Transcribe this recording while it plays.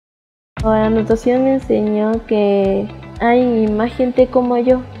La natación me enseñó que hay más gente como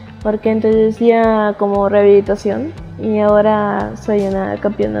yo, porque antes hacía como rehabilitación y ahora soy una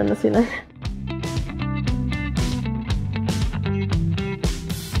campeona nacional.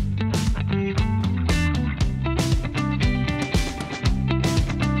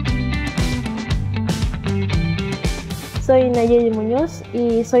 Soy Nallely Muñoz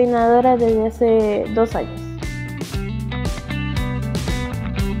y soy nadadora desde hace 2 años.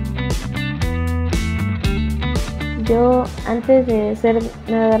 Yo antes de ser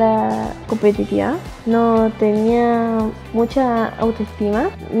nadadora competitiva no tenía mucha autoestima,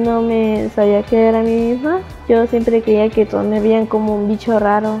 no me sabía querer a mí misma. Yo siempre creía que todos me veían como un bicho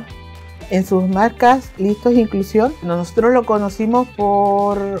raro. En sus marcas Listos, Inclusión, nosotros lo conocimos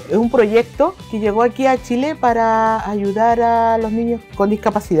por un proyecto que llegó aquí a Chile para ayudar a los niños con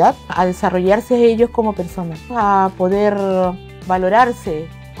discapacidad a desarrollarse ellos como personas, a poder valorarse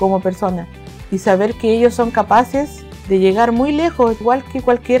como personas y saber que ellos son capaces de llegar muy lejos, igual que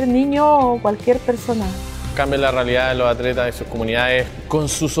cualquier niño o cualquier persona. Cambia la realidad de los atletas y sus comunidades con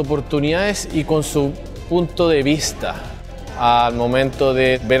sus oportunidades y con su punto de vista al momento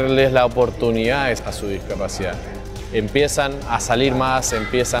de verles las oportunidades a su discapacidad. Empiezan a salir más,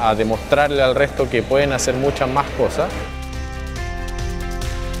 empiezan a demostrarle al resto que pueden hacer muchas más cosas.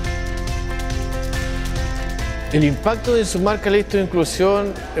 El impacto de su marca Listos de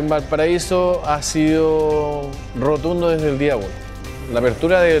Inclusión en Valparaíso ha sido rotundo desde el día 1. La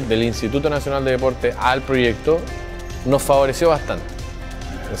apertura del Instituto Nacional de Deporte al proyecto nos favoreció bastante.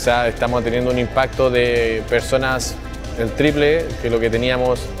 O sea, estamos teniendo un impacto de personas el triple que lo que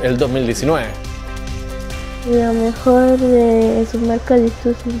teníamos el 2019. Lo mejor de su marca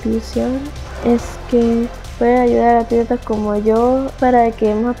Listos de Inclusión es que puede ayudar a atletas como yo para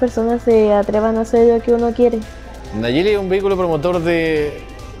que más personas se atrevan a hacer lo que uno quiere. Nallelly es un vehículo promotor de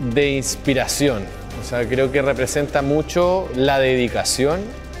inspiración. O sea, creo que representa mucho la dedicación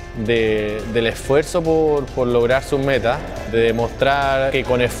del esfuerzo por lograr sus metas, de demostrar que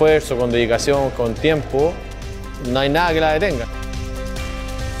con esfuerzo, con dedicación, con tiempo, no hay nada que la detenga.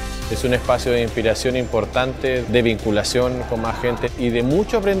 Es un espacio de inspiración importante, de vinculación con más gente y de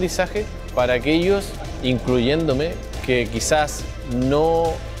mucho aprendizaje para aquellos, incluyéndome, que quizás no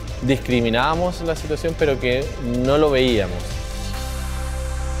discriminábamos la situación, pero que no lo veíamos.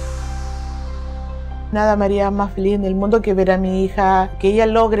 Nada me haría más feliz en el mundo que ver a mi hija, que ella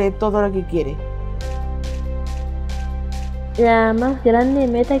logre todo lo que quiere. La más grande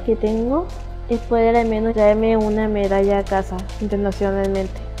meta que tengo es poder al menos traerme una medalla a casa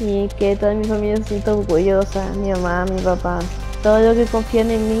internacionalmente y que toda mi familia se sienta orgullosa, mi mamá, mi papá, todo lo que confían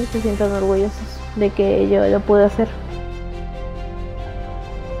en mí se sientan orgullosos de que yo lo pude hacer.